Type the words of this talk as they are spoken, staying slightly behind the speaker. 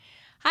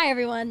Hi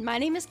everyone, my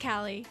name is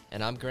Callie.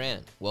 And I'm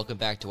Grant. Welcome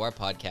back to our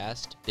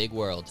podcast, Big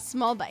World.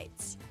 Small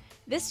Bites.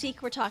 This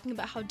week we're talking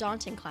about how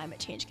daunting climate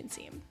change can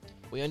seem.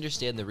 We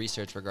understand the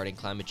research regarding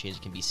climate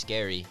change can be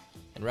scary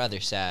and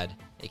rather sad.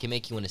 It can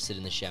make you want to sit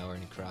in the shower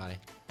and cry.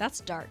 That's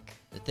dark.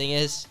 The thing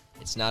is,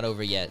 it's not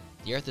over yet.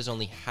 The Earth is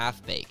only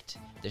half baked.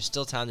 There's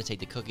still time to take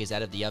the cookies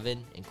out of the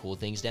oven and cool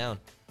things down.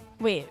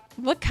 Wait,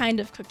 what kind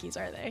of cookies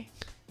are they?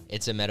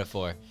 It's a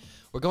metaphor.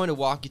 We're going to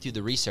walk you through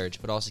the research,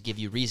 but also give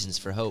you reasons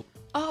for hope.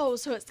 Oh,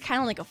 so it's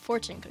kind of like a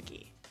fortune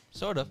cookie.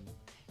 Sort of.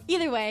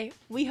 Either way,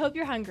 we hope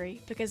you're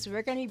hungry because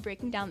we're going to be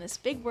breaking down this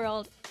big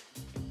world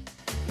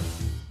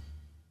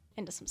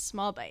into some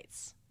small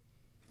bites.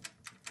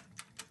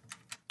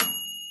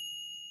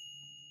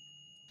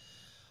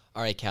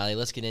 All right, Callie,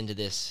 let's get into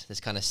this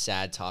kind of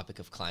sad topic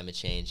of climate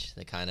change,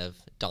 the kind of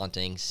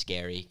daunting,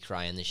 scary,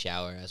 cry in the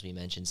shower, as we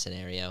mentioned,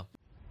 scenario.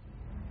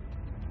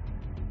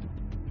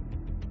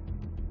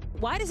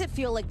 Why does it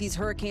feel like these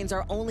hurricanes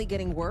are only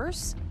getting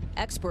worse?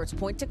 Experts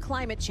point to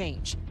climate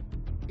change.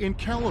 In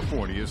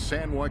California's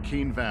San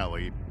Joaquin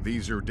Valley,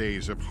 these are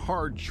days of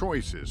hard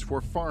choices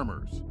for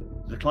farmers.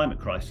 The climate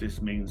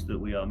crisis means that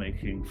we are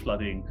making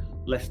flooding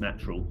less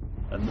natural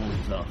and more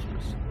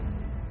disastrous.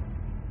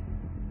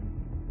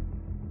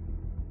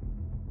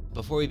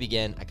 Before we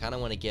begin, I kind of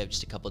want to give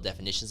just a couple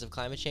definitions of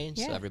climate change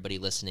so everybody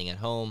listening at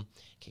home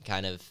can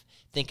kind of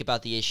think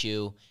about the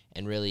issue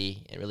and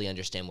really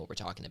understand what we're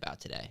talking about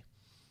today.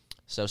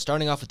 So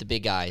starting off with the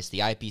big guys,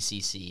 the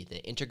IPCC,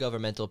 the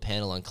Intergovernmental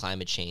Panel on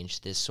Climate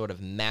Change, this sort of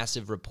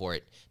massive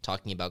report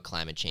talking about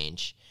climate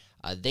change,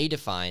 they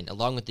define,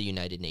 along with the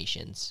United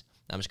Nations,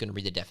 I'm just going to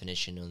read the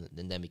definition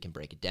and then we can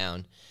break it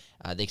down.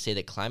 They say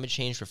that climate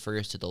change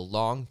refers to the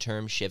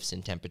long-term shifts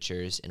in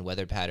temperatures and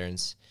weather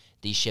patterns.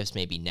 These shifts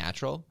may be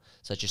natural,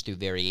 such as through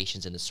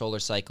variations in the solar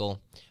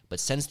cycle, but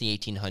since the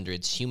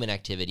 1800s, human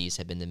activities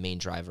have been the main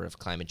driver of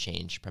climate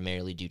change,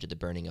 primarily due to the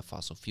burning of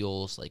fossil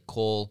fuels like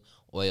coal,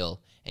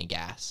 oil, and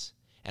gas.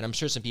 And I'm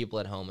sure some people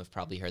at home have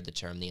probably heard the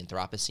term the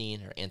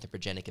Anthropocene or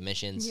anthropogenic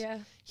emissions. Yeah.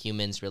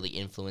 Humans really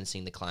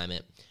influencing the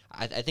climate.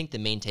 I think the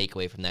main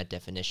takeaway from that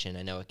definition,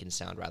 I know it can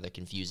sound rather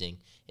confusing,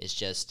 is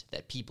just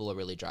that people are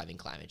really driving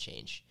climate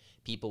change.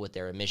 People with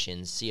their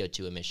emissions,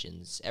 CO2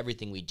 emissions,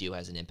 everything we do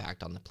has an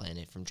impact on the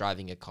planet, from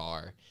driving a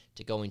car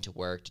to going to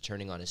work to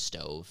turning on a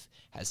stove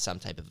has some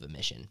type of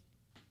emission.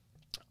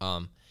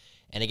 And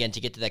again, to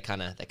get to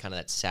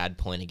that sad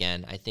point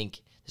again, I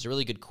think there's a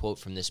really good quote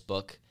from this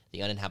book,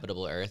 The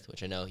Uninhabitable Earth,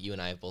 which I know you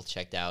and I have both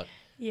checked out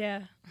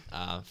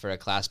for a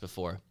class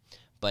before.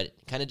 But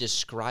kind of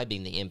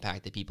describing the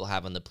impact that people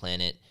have on the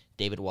planet,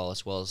 David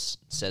Wallace Wells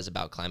says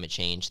about climate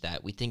change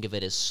that we think of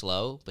it as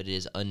slow, but it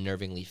is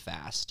unnervingly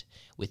fast.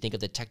 We think of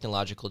the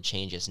technological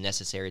change as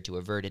necessary to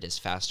avert it as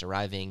fast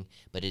arriving,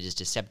 but it is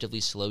deceptively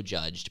slow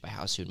judged by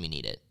how soon we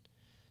need it.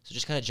 So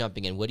just kind of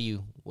jumping in, what do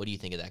you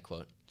think of that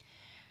quote?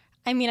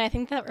 I mean, I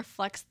think that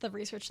reflects the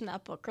research in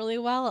that book really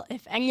well.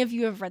 If any of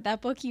you have read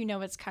that book, you know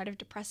it's kind of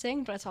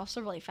depressing, but it's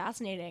also really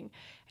fascinating.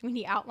 I mean,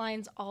 he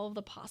outlines all of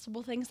the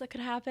possible things that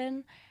could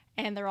happen,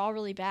 and they're all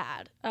really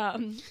bad.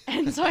 And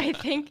so I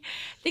think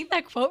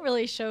that quote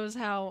really shows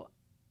how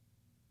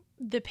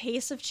the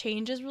pace of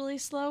change is really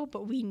slow,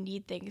 but we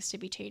need things to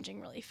be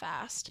changing really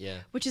fast,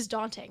 which is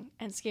daunting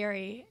and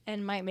scary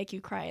and might make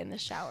you cry in the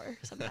shower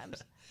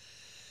sometimes.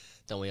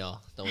 Don't we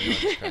all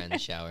just cry in the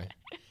shower?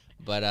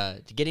 But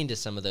to get into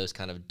some of those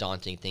kind of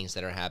daunting things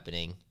that are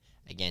happening,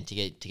 again, to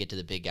get to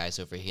the big guys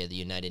over here, the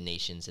United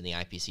Nations and the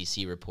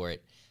IPCC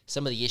report,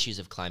 some of the issues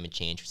of climate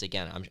change, which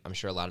again, I'm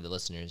sure a lot of the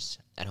listeners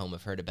at home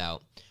have heard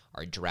about,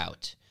 are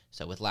drought.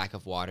 So with lack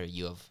of water,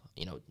 you have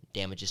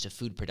damages to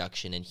food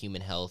production and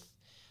human health.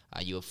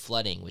 You have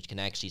flooding, which can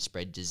actually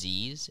spread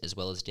disease as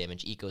well as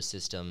damage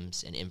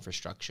ecosystems and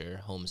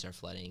infrastructure. Homes are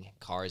flooding,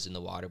 cars in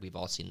the water. We've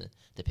all seen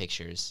the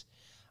pictures.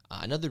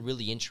 Another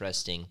really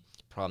interesting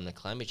problem that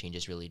climate change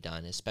has really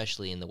done,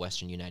 especially in the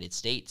western United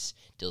States,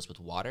 deals with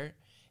water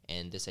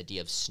and this idea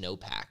of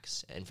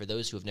snowpacks. And for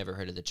those who have never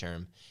heard of the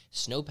term,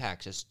 snowpack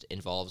just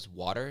involves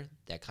water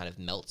that kind of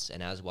melts,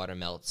 and as water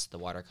melts, the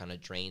water kind of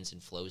drains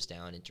and flows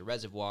down into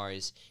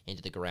reservoirs,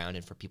 into the ground,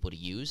 and for people to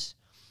use.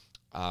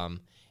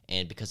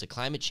 And because of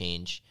climate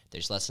change,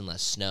 there's less and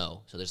less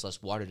snow, so there's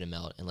less water to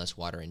melt and less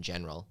water in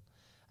general.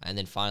 And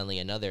then finally,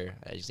 another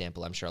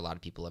example I'm sure a lot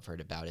of people have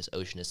heard about is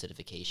ocean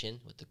acidification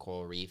with the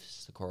coral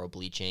reefs, the coral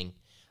bleaching,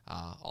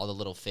 all the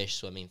little fish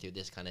swimming through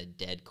this kind of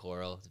dead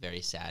coral. It's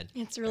very sad.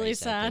 It's really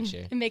sad.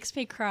 Picture. It makes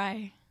me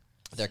cry.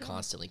 They're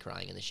constantly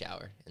crying in the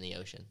shower in the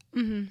ocean.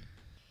 Mm-hmm.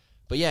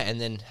 But yeah, and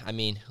then, I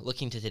mean,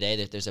 looking to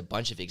today, there's a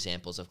bunch of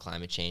examples of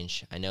climate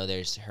change. I know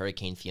there's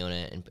Hurricane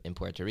Fiona in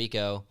Puerto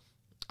Rico,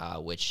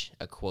 which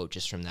a quote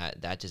just from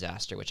that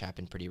disaster, which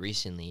happened pretty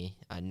recently,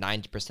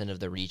 90% of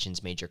the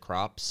region's major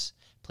crops,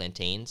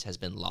 plantains, has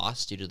been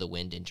lost due to the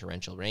wind and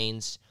torrential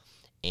rains.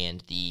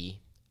 And the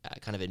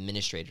kind of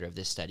administrator of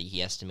this study,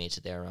 he estimates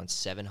that there are around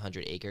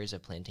 700 acres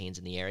of plantains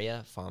in the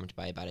area, farmed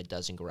by about a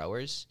dozen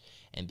growers.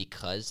 And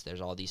because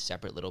there's all these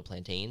separate little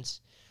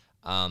plantains,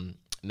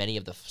 many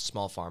of the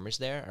small farmers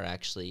there are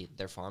actually,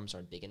 their farms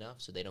aren't big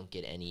enough, so they don't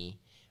get any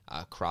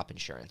crop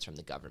insurance from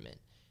the government.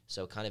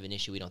 So kind of an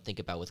issue we don't think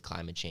about with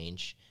climate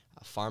change.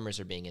 Farmers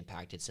are being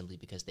impacted simply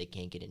because they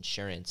can't get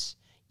insurance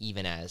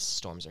even as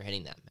storms are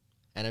hitting them.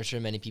 And I'm sure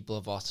many people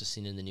have also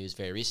seen in the news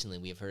very recently,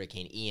 we have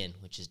Hurricane Ian,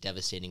 which is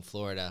devastating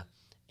Florida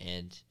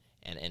and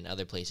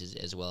other places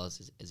as well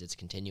as it's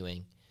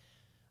continuing.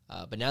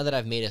 But now that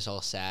I've made us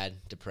all sad,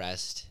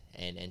 depressed,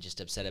 and just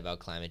upset about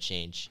climate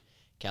change,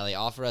 Callie,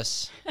 offer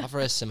us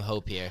some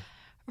hope here.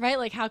 Right?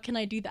 Like, how can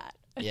I do that?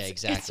 Yeah,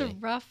 exactly.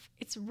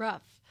 It's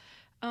rough.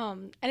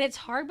 And it's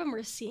hard when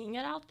we're seeing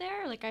it out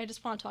there. Like, I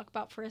just want to talk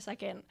about for a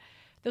second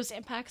those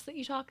impacts that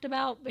you talked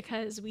about,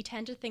 because we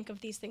tend to think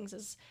of these things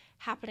as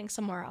happening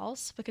somewhere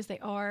else because they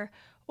are,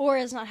 or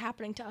as not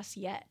happening to us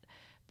yet.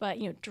 But,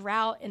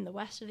 drought in the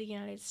west of the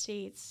United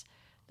States,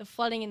 the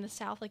flooding in the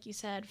south, like you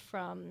said,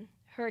 from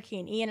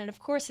Hurricane Ian. And of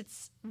course,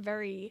 it's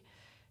very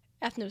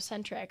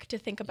ethnocentric to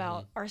think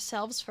about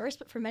ourselves first.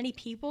 But for many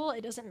people,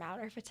 it doesn't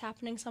matter if it's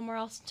happening somewhere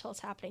else until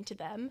it's happening to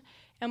them.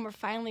 And we're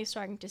finally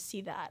starting to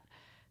see that.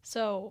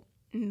 So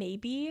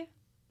maybe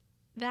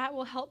that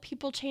will help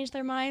people change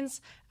their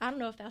minds. I don't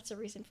know if that's a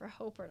reason for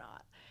hope or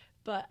not.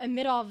 But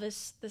amid all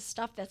this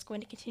stuff that's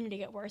going to continue to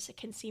get worse, it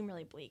can seem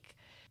really bleak.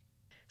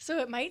 So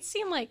it might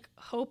seem like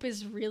hope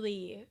is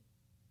really,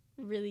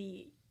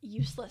 really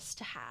useless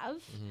to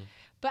have.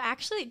 But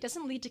actually, it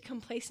doesn't lead to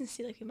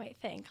complacency like we might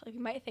think. Like,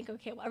 we might think,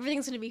 okay, well,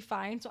 everything's going to be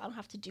fine, so I don't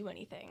have to do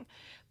anything.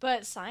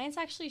 But science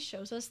actually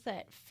shows us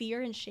that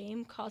fear and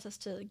shame cause us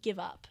to give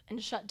up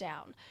and shut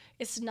down.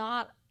 It's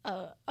not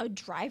a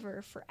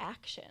driver for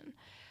action.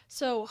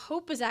 So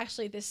hope is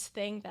actually this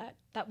thing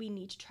that we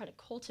need to try to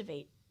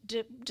cultivate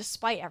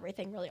despite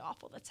everything really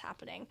awful that's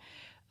happening.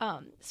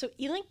 So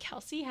Elin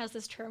Kelsey has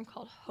this term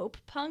called hope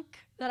punk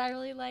that I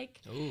really like.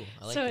 Ooh,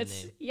 I like so the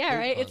it's name. Yeah, Hope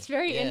right. punk. It's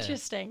very Yeah.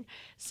 interesting.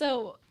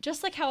 So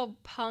just like how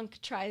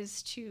punk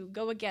tries to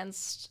go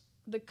against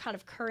the kind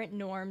of current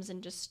norms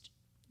and just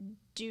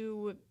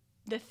do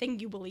the thing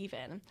you believe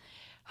in,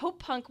 hope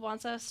punk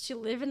wants us to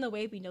live in the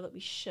way we know that we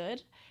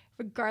should,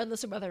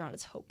 regardless of whether or not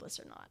it's hopeless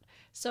or not.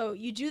 So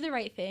you do the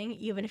right thing,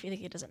 even if you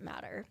think it doesn't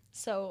matter.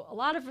 So a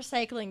lot of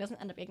recycling doesn't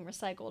end up being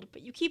recycled,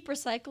 but you keep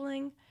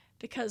recycling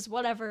because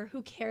whatever,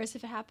 who cares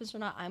if it happens or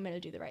not, I'm going to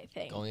do the right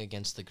thing. Going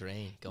against the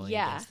grain, going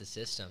Yeah. against the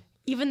system.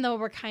 Even though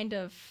we're kind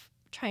of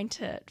trying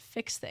to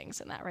fix things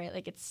in that, right?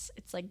 Like it's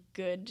like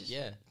good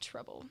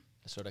trouble.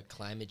 A sort of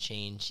climate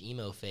change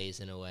emo phase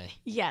in a way.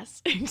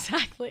 Yes,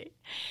 exactly.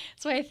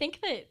 So I think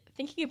that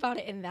thinking about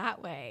it in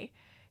that way,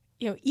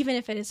 even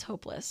if it is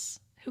hopeless,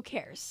 who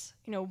cares?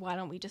 Why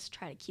don't we just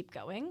try to keep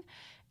going?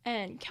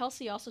 And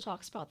Kelsey also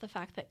talks about the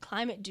fact that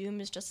climate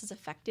doom is just as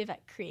effective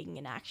at creating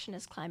inaction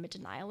as climate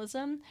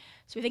denialism.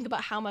 So we think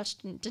about how much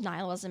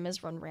denialism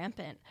is run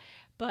rampant.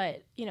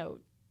 But,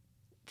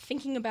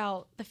 thinking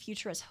about the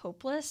future as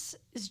hopeless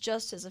is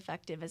just as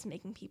effective as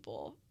making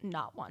people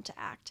not want to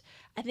act.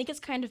 I think it's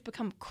kind of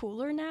become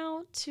cooler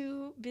now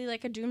to be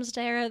like a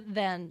doomsdayer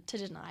than to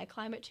deny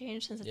climate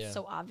change, since it's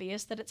so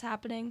obvious that it's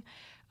happening.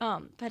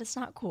 But it's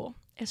not cool.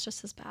 It's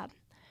just as bad.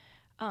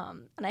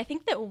 And I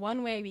think that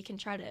one way we can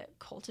try to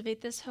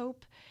cultivate this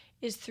hope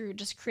is through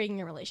just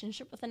creating a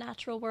relationship with the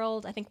natural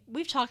world. I think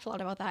we've talked a lot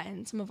about that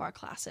in some of our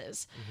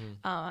classes.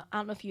 I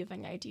don't know if you have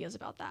any ideas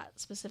about that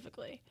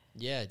specifically.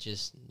 Yeah,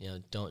 just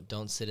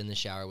don't sit in the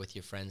shower with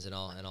your friends and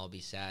all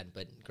be sad,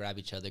 but grab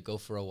each other, go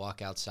for a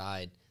walk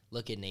outside,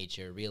 look at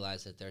nature,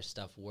 realize that there's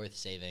stuff worth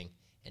saving,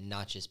 and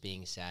not just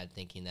being sad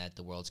thinking that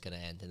the world's going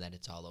to end and that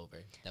it's all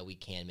over, that we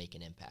can make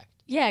an impact.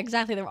 Yeah,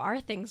 exactly. There are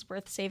things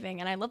worth saving.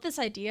 And I love this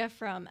idea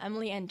from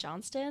Emily N.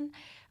 Johnston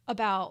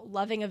about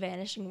loving a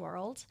vanishing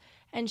world.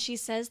 And she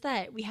says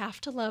that we have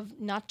to love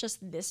not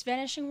just this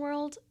vanishing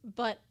world,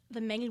 but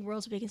the many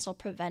worlds we can still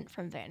prevent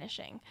from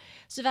vanishing.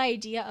 So the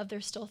idea of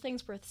there's still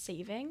things worth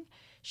saving,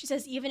 she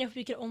says, even if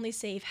we could only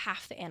save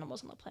half the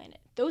animals on the planet,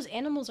 those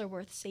animals are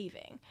worth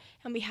saving.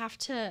 And we have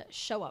to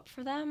show up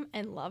for them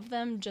and love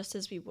them just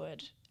as we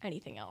would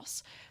anything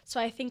else. So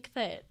I think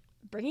that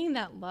bringing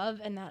that love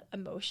and that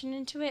emotion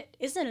into it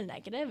isn't a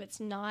negative.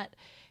 It's not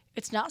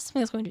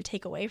something that's going to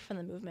take away from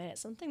the movement.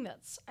 It's something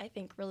that's, I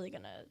think, really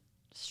going to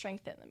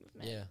strengthen the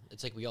movement. Yeah,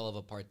 it's like we all have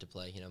a part to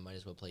play. Might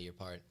as well play your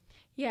part.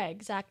 Yeah,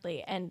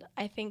 exactly. And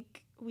I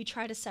think we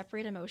try to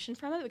separate emotion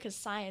from it because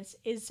science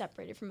is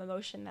separated from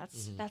emotion.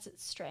 That's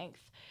its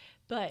strength.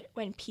 But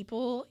when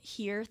people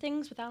hear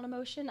things without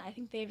emotion, I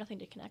think they have nothing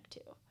to connect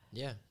to.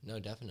 Yeah, no,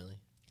 definitely.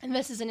 And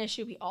this is an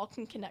issue we all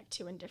can connect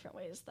to in different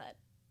ways that,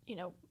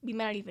 we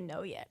might not even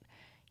know yet.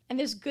 And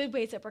there's good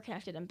ways that we're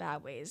connected and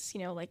bad ways.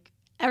 Like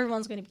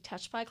everyone's going to be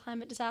touched by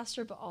climate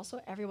disaster, but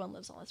also everyone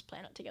lives on this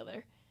planet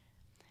together.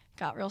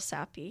 Got real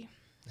sappy.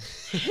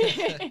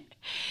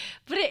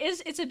 But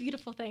it's a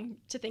beautiful thing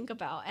to think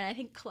about. And I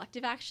think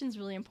collective action is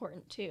really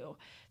important too,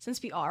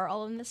 since we are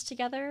all in this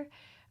together.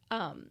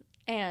 And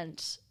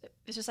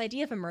there's this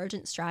idea of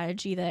emergent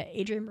strategy that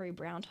Adrienne Maree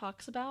Brown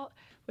talks about,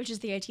 which is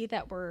the idea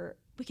that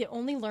we can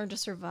only learn to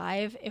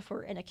survive if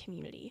we're in a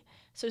community.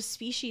 So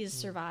species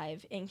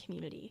survive in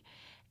community.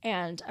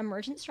 And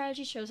emergent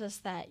strategy shows us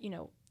that, you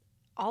know,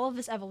 all of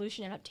this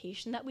evolution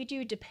adaptation that we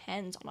do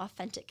depends on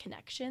authentic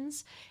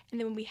connections. And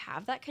then when we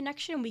have that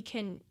connection, we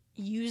can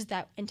use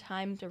that in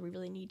times where we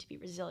really need to be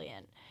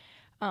resilient.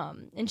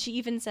 And she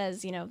even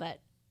says, you know,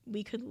 that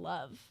we could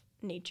love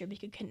nature, we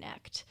could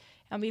connect,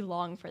 and we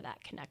long for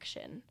that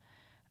connection.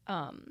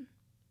 And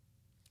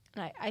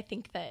I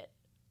think that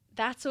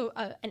that's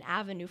an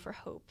avenue for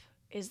hope,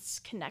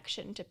 is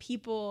connection to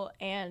people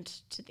and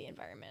to the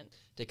environment.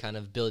 To kind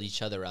of build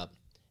each other up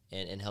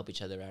and help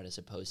each other out, as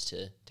opposed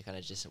to kind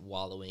of just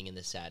wallowing in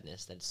the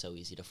sadness that it's so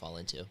easy to fall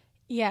into.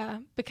 Yeah,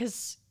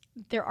 because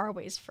there are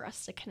ways for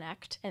us to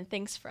connect and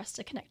things for us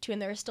to connect to,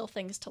 and there are still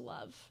things to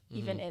love,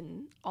 even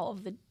in all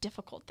of the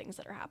difficult things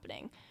that are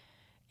happening.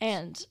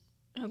 And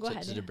go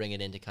ahead. So to bring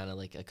it into kind of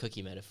like a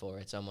cookie metaphor,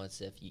 it's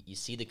almost if you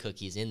see the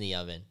cookies in the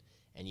oven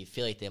and you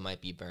feel like they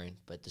might be burned,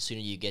 but the sooner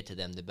you get to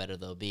them, the better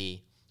they'll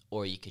be.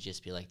 Or you could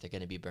just be like, they're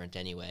going to be burnt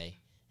anyway,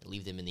 and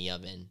leave them in the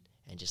oven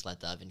and just let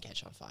the oven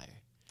catch on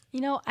fire. You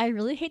know, I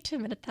really hate to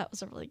admit that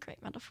was a really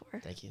great metaphor.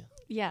 Thank you.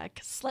 Yeah,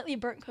 because slightly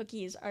burnt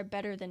cookies are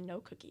better than no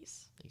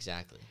cookies.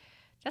 Exactly.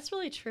 That's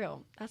really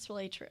true. That's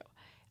really true.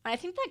 And I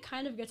think that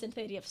kind of gets into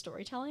the idea of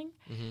storytelling.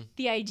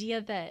 The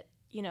idea that,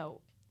 you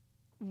know,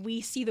 we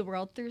see the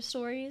world through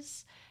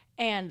stories,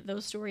 and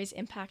those stories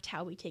impact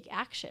how we take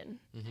action.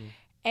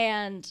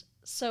 And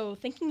so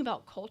thinking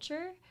about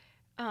culture,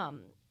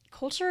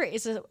 culture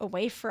is a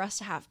way for us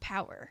to have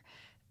power.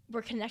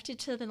 We're connected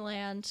to the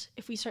land.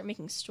 If we start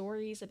making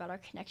stories about our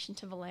connection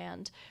to the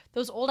land,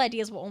 those old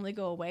ideas will only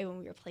go away when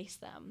we replace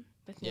them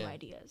with new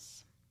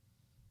ideas.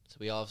 So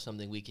we all have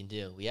something we can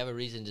do. We have a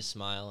reason to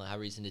smile, have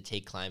a reason to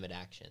take climate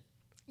action.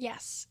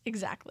 Yes,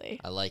 exactly.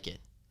 I like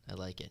it. I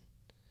like it.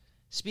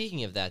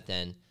 Speaking of that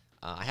then,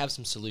 I have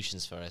some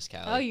solutions for us,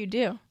 Callie. Oh, you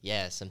do?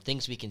 Yeah, some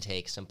things we can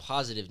take, some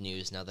positive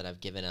news now that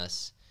I've given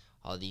us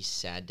all these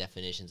sad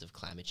definitions of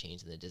climate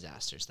change and the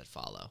disasters that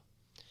follow.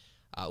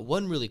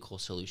 One really cool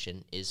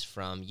solution is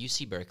from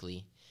UC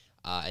Berkeley,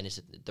 and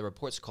the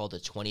report's called the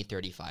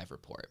 2035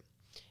 report.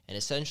 And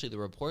essentially, the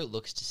report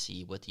looks to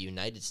see what the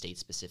United States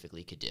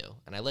specifically could do.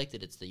 And I like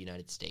that it's the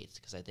United States,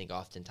 because I think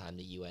oftentimes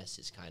the U.S.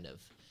 is kind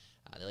of,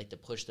 they like to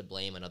push the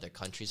blame on other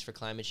countries for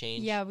climate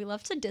change. Yeah, we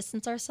love to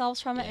distance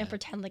ourselves from it and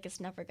pretend like it's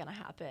never going to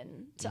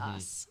happen to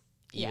us.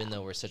 Even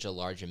though we're such a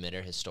large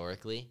emitter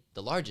historically,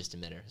 the largest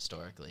emitter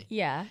historically.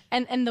 Yeah,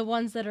 and the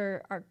ones that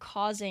are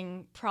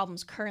causing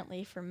problems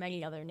currently for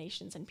many other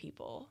nations and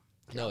people.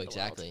 No,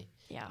 exactly.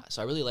 Yeah.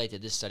 So I really like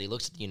that this study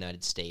looks at the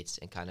United States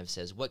and kind of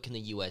says, what can the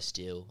U.S.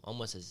 do,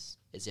 almost as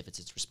if it's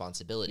its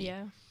responsibility.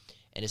 Yeah.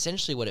 And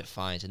essentially what it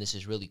finds, and this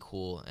is really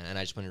cool, and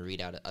I just want to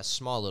read out a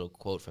small little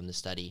quote from the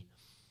study.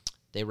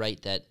 They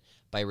write that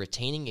by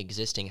retaining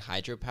existing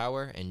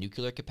hydropower and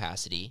nuclear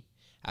capacity,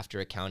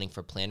 after accounting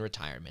for planned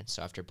retirement,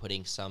 so after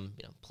putting some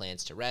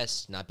plans to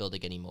rest, not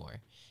building any more,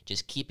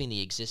 just keeping the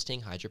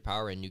existing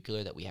hydropower and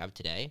nuclear that we have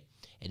today,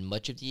 and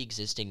much of the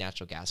existing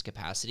natural gas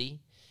capacity,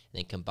 and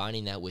then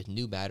combining that with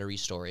new battery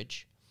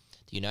storage,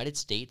 the United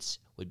States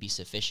would be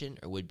sufficient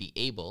or would be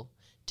able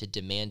to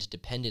demand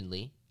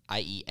dependently,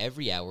 i.e.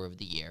 every hour of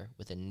the year,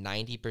 with a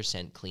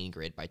 90% clean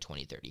grid by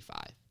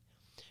 2035.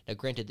 Now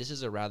granted, this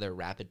is a rather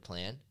rapid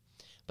plan,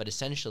 but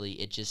essentially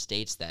it just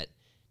states that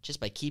just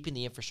by keeping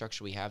the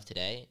infrastructure we have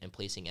today and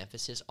placing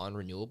emphasis on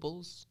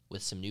renewables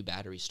with some new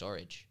battery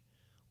storage,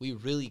 we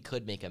really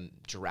could make a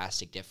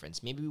drastic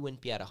difference. Maybe we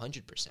wouldn't be at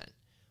 100%,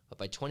 but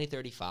by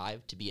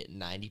 2035, to be at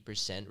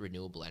 90%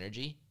 renewable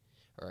energy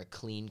or a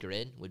clean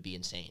grid would be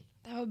insane.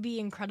 That would be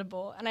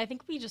incredible. And I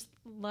think we just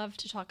love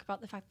to talk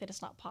about the fact that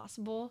it's not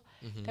possible.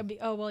 That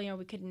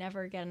we could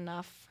never get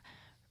enough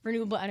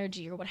renewable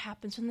energy, or what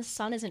happens when the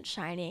sun isn't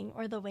shining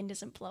or the wind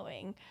isn't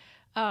blowing.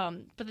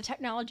 But the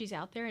technology's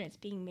out there and it's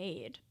being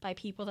made by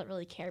people that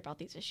really care about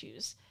these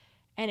issues.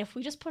 And if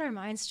we just put our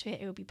minds to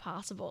it, it would be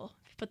possible.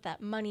 If we put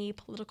that money,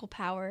 political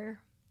power,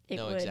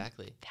 it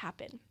would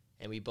happen.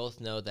 And we both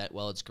know that,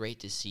 well, it's great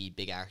to see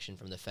big action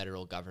from the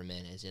federal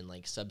government, as in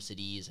like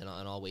subsidies and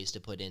all ways to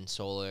put in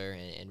solar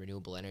and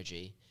renewable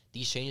energy.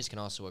 These changes can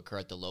also occur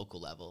at the local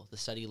level. The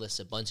study lists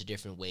a bunch of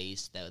different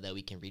ways that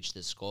we can reach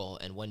this goal,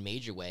 and one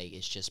major way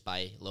is just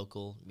by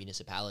local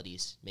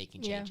municipalities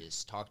making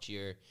changes. Talk to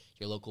your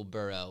local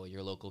borough or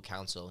your local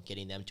council,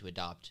 getting them to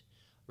adopt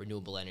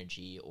renewable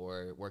energy,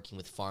 or working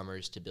with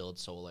farmers to build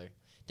solar.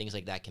 Things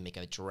like that can make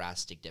a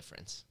drastic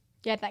difference.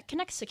 Yeah, that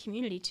connects to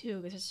community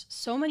too. There's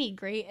so many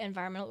great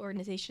environmental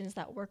organizations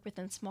that work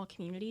within small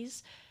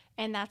communities,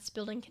 and that's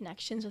building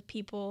connections with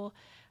people.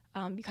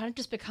 You kind of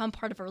just become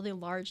part of a really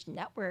large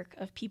network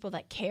of people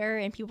that care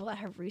and people that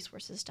have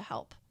resources to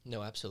help.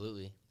 No,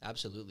 absolutely.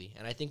 Absolutely.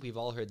 And I think we've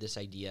all heard this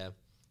idea,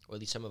 or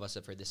at least some of us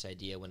have heard this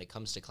idea when it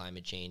comes to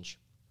climate change,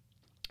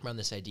 around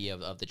this idea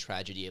of the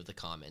tragedy of the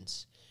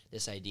commons.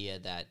 This idea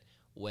that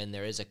when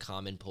there is a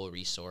common pool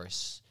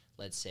resource,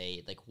 let's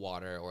say like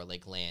water or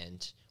like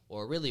land,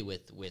 or really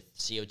with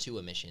CO2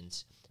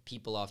 emissions,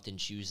 people often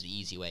choose the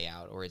easy way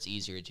out, or it's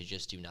easier to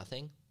just do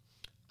nothing.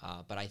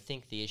 But I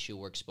think the issue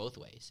works both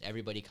ways.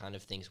 Everybody kind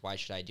of thinks, why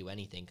should I do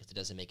anything? Because it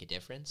doesn't make a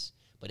difference.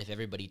 But if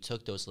everybody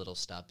took those little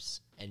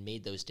steps and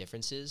made those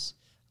differences,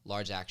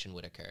 large action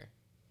would occur.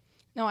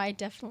 No, I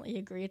definitely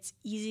agree. It's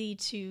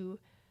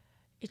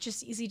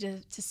just easy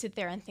to sit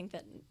there and think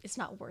that it's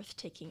not worth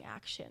taking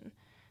action.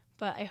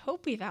 But I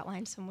hope we've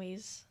outlined some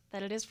ways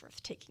that it is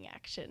worth taking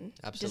action.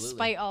 Absolutely.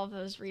 Despite all of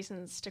those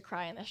reasons to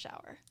cry in the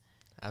shower.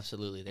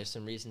 Absolutely. There's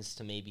some reasons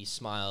to maybe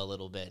smile a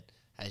little bit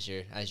as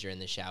you're in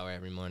the shower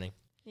every morning.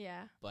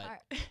 Yeah. But All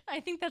right. I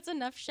think that's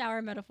enough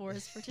shower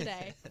metaphors for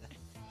today.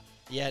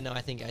 Yeah, no,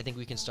 I think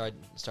we can start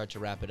to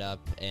wrap it up,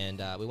 and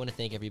we want to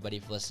thank everybody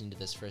for listening to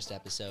this first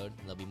episode.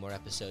 There'll be more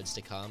episodes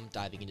to come,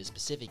 diving into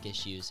specific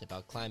issues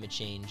about climate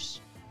change,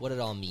 what it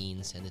all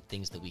means, and the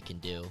things that we can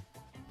do.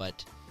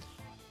 But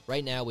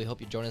right now, we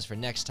hope you join us for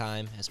next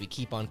time as we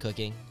keep on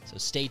cooking. So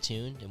stay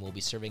tuned, and we'll be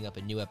serving up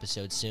a new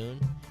episode soon.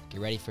 Get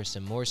ready for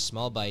some more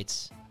small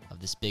bites of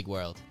this big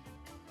world.